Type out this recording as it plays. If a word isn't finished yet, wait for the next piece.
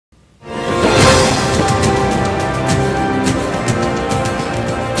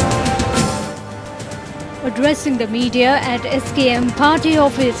addressing the media at SKM party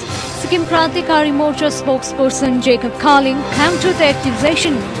office, Sikkim Krantikari Morcha spokesperson Jacob Khaling countered the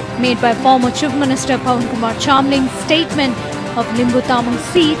accusation made by former Chief Minister Pawan Chamling's statement of Limbu Tamang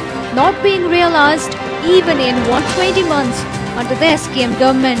seat not being realized even in 120 months under the SKM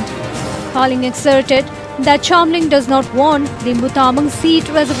government. Khaling asserted that Chamling does not want Limbu Tamang seat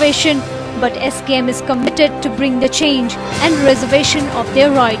reservation, but SKM is committed to bring the change and reservation of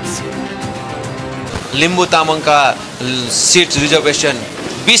their rights. Limbu Tamang का seat reservation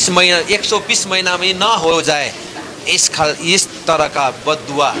 120 महीना में ना हो जाए, इस तरह का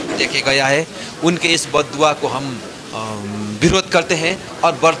बददुआ देखे गया है। उनके इस बददुआ को हम विरोध करते हैं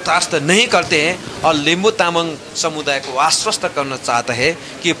और बर्दाश्त नहीं करते हैं और लिम्बू तामाङ समुदाय को आश्वस्त करना चाहता है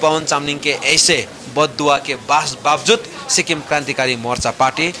कि पवन चामलिङ के ऐसे बददुआ के बावजूद सिक्किम क्रांतिकारी मोर्चा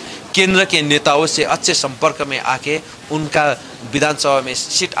पार्टी केंद्र के नेताओं से अच्छे संपर्क में आके उनका विधानसभा में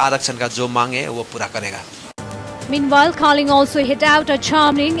सीट आरक्षण का जो मांग है वो पूरा करेगा। Meanwhile, Khaling also hit out at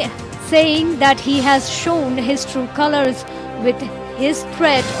Chamling, saying that he has shown his true colors with his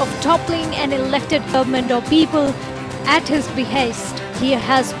threat of toppling an elected government or people at his behest. He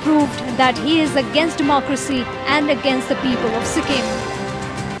has proved that he is against democracy and against the people of Sikkim.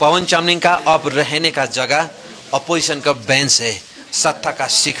 Pawan Chamling का अब रहने का जगह opposition का bench है, सत्ता का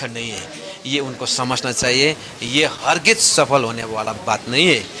शिखर नहीं है। ये उनको समझना चाहिए। ये हरगिज सफल होने वाला बात नहीं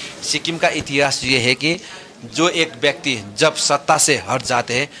है। सिक्किम का इतिहास ये है कि जो एक व्यक्ति जब सत्ता से हट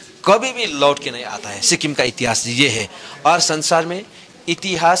जाते हैं कभी भी लौट के नहीं आता है। सिक्किम का इतिहास ये है और संसार में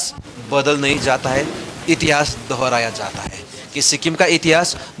इतिहास बदल नहीं जाता है, इतिहास दोहराया जाता है। कि सिक्किम का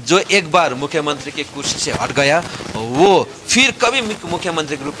इतिहास जो एक बार मुख्यमंत्री के कुर्सी से हट गया वो फिर कभी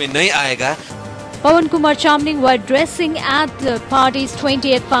मुख्यमंत्री के रूप में नहीं आएगा। Pawan Chamling, while addressing at the party's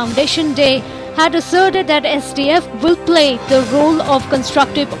 20th Foundation Day, had asserted that SDF will play the role of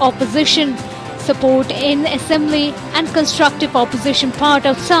constructive opposition, support in assembly and constructive opposition part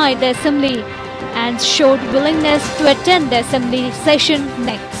outside the assembly, and showed willingness to attend the assembly session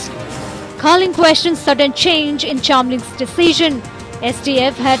next. Khaling questioned sudden change in Chamling's decision.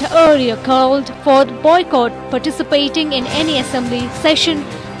 SDF had earlier called for boycott participating in any assembly session,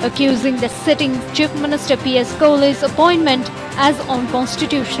 accusing the sitting Chief Minister Golay's appointment as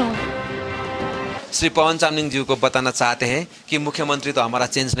unconstitutional. Shri Pawan Chamling जी को बताना चाहते हैं कि मुख्यमंत्री तो हमारा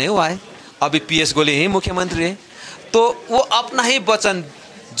change नहीं हुआ है, अभी गोले ही मुख्यमंत्री है। तो वो अपना ही वचन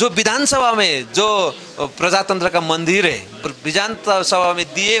जो विधानसभा में जो प्रजातंत्र का मंदिर है, विधानसभा में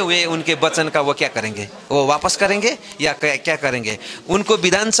दिए हुए उनके वचन का वो क्या करेंगे? वो वापस करेंगे या क्या करेंगे? उनको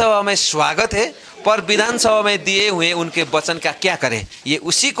विधानसभा में स्वागत है, पर विधानसभा में दिए हुए उनके वचन का क्या करें? ये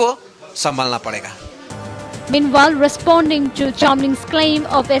उसी को संभालना पड़ेगा। Meanwhile, responding to Chamling's claim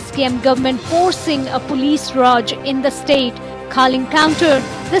of SKM government forcing a police raj in the state, Khaling countered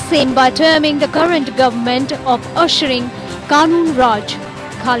the same by terming the current government of ushering Kanun Raj.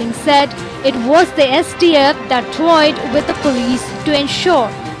 Khaling said it was the SDF that toyed with the police to ensure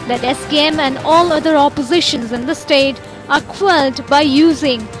that SKM and all other oppositions in the state are quelled by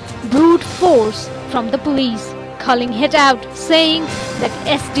using brute force from the police. Khaling hit out, saying that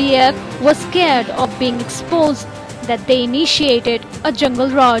SDF was scared of being exposed that they initiated a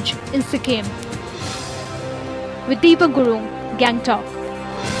jungle raj in Sikkim. With Deepa Gurung, Gang Talk.